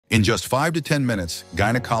In just 5 to 10 minutes,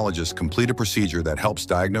 gynecologists complete a procedure that helps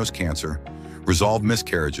diagnose cancer, resolve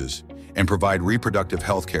miscarriages, and provide reproductive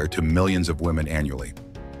health care to millions of women annually.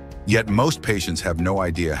 Yet most patients have no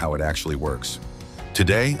idea how it actually works.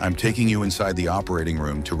 Today, I'm taking you inside the operating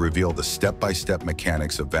room to reveal the step-by-step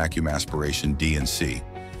mechanics of vacuum aspiration D&C,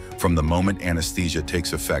 from the moment anesthesia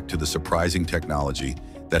takes effect to the surprising technology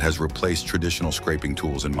that has replaced traditional scraping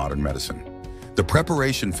tools in modern medicine. The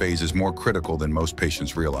preparation phase is more critical than most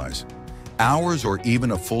patients realize. Hours or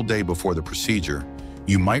even a full day before the procedure,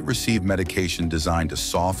 you might receive medication designed to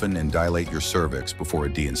soften and dilate your cervix before a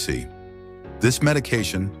D&C. This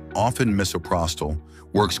medication, often misoprostol,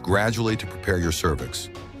 works gradually to prepare your cervix.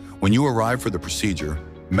 When you arrive for the procedure,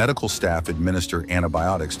 medical staff administer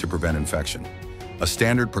antibiotics to prevent infection, a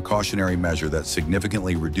standard precautionary measure that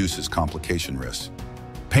significantly reduces complication risks.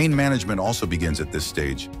 Pain management also begins at this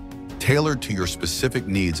stage, tailored to your specific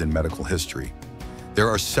needs and medical history. There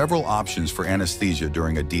are several options for anesthesia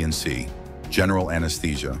during a D&C: general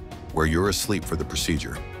anesthesia, where you're asleep for the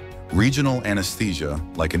procedure; regional anesthesia,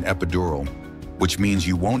 like an epidural, which means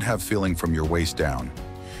you won't have feeling from your waist down.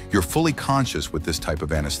 You're fully conscious with this type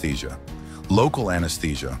of anesthesia; local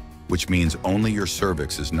anesthesia, which means only your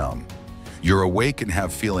cervix is numb. You're awake and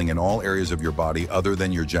have feeling in all areas of your body other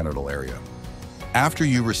than your genital area. After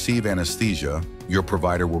you receive anesthesia, your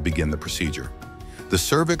provider will begin the procedure. The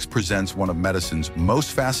cervix presents one of medicine's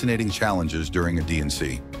most fascinating challenges during a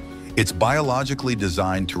D&C. It's biologically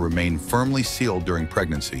designed to remain firmly sealed during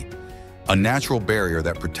pregnancy, a natural barrier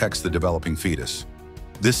that protects the developing fetus.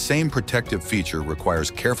 This same protective feature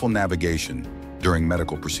requires careful navigation during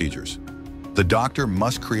medical procedures. The doctor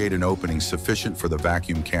must create an opening sufficient for the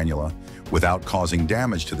vacuum cannula without causing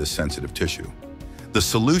damage to this sensitive tissue. The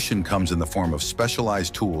solution comes in the form of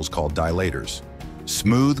specialized tools called dilators,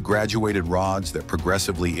 smooth, graduated rods that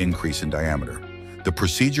progressively increase in diameter. The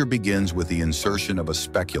procedure begins with the insertion of a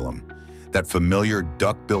speculum, that familiar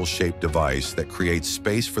duckbill-shaped device that creates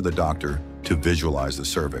space for the doctor to visualize the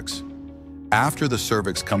cervix. After the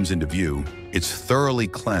cervix comes into view, it's thoroughly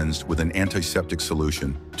cleansed with an antiseptic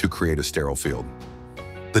solution to create a sterile field.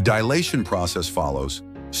 The dilation process follows,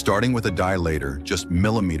 starting with a dilator just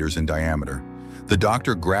millimeters in diameter. The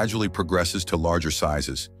doctor gradually progresses to larger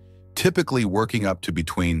sizes, typically working up to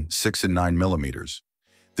between 6 and 9 millimeters.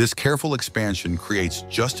 This careful expansion creates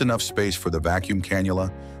just enough space for the vacuum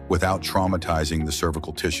cannula without traumatizing the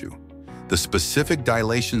cervical tissue. The specific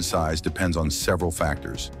dilation size depends on several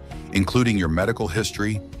factors, including your medical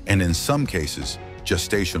history and, in some cases,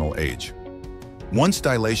 gestational age. Once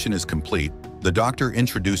dilation is complete, the doctor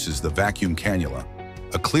introduces the vacuum cannula,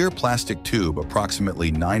 a clear plastic tube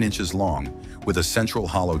approximately 9 inches long with a central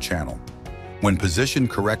hollow channel. When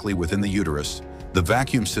positioned correctly within the uterus, the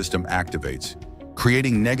vacuum system activates,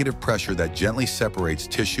 creating negative pressure that gently separates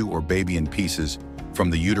tissue or baby in pieces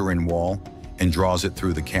from the uterine wall and draws it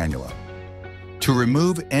through the cannula. To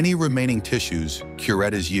remove any remaining tissues,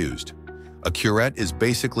 curette is used. A curette is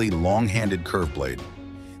basically long-handed curve blade.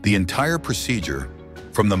 The entire procedure,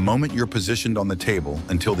 from the moment you're positioned on the table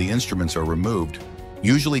until the instruments are removed,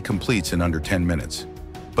 usually completes in under 10 minutes.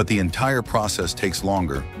 But the entire process takes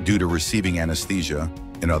longer due to receiving anesthesia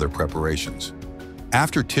and other preparations.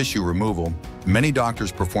 After tissue removal, many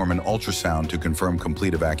doctors perform an ultrasound to confirm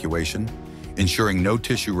complete evacuation, ensuring no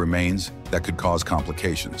tissue remains that could cause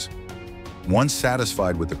complications. Once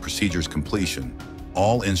satisfied with the procedure's completion,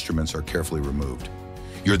 all instruments are carefully removed.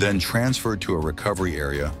 You're then transferred to a recovery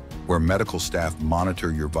area where medical staff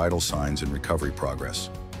monitor your vital signs and recovery progress.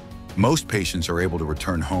 Most patients are able to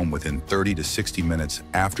return home within 30 to 60 minutes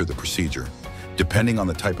after the procedure, depending on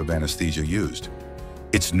the type of anesthesia used.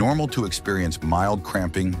 It's normal to experience mild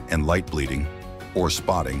cramping and light bleeding, or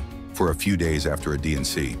spotting, for a few days after a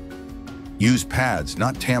D&C. Use pads,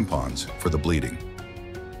 not tampons, for the bleeding.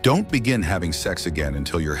 Don't begin having sex again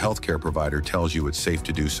until your healthcare provider tells you it's safe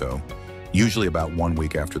to do so, usually about 1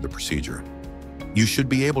 week after the procedure. You should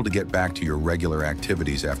be able to get back to your regular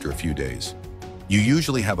activities after a few days. You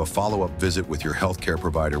usually have a follow-up visit with your healthcare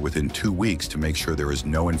provider within 2 weeks to make sure there is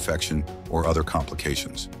no infection or other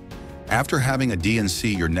complications. After having a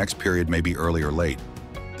D&C, your next period may be early or late.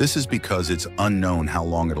 This is because it's unknown how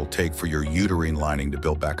long it'll take for your uterine lining to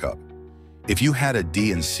build back up. If you had a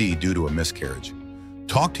D&C due to a miscarriage,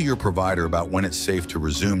 talk to your provider about when it's safe to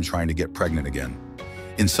resume trying to get pregnant again.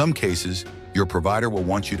 In some cases, your provider will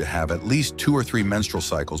want you to have at least 2 or 3 menstrual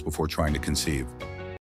cycles before trying to conceive.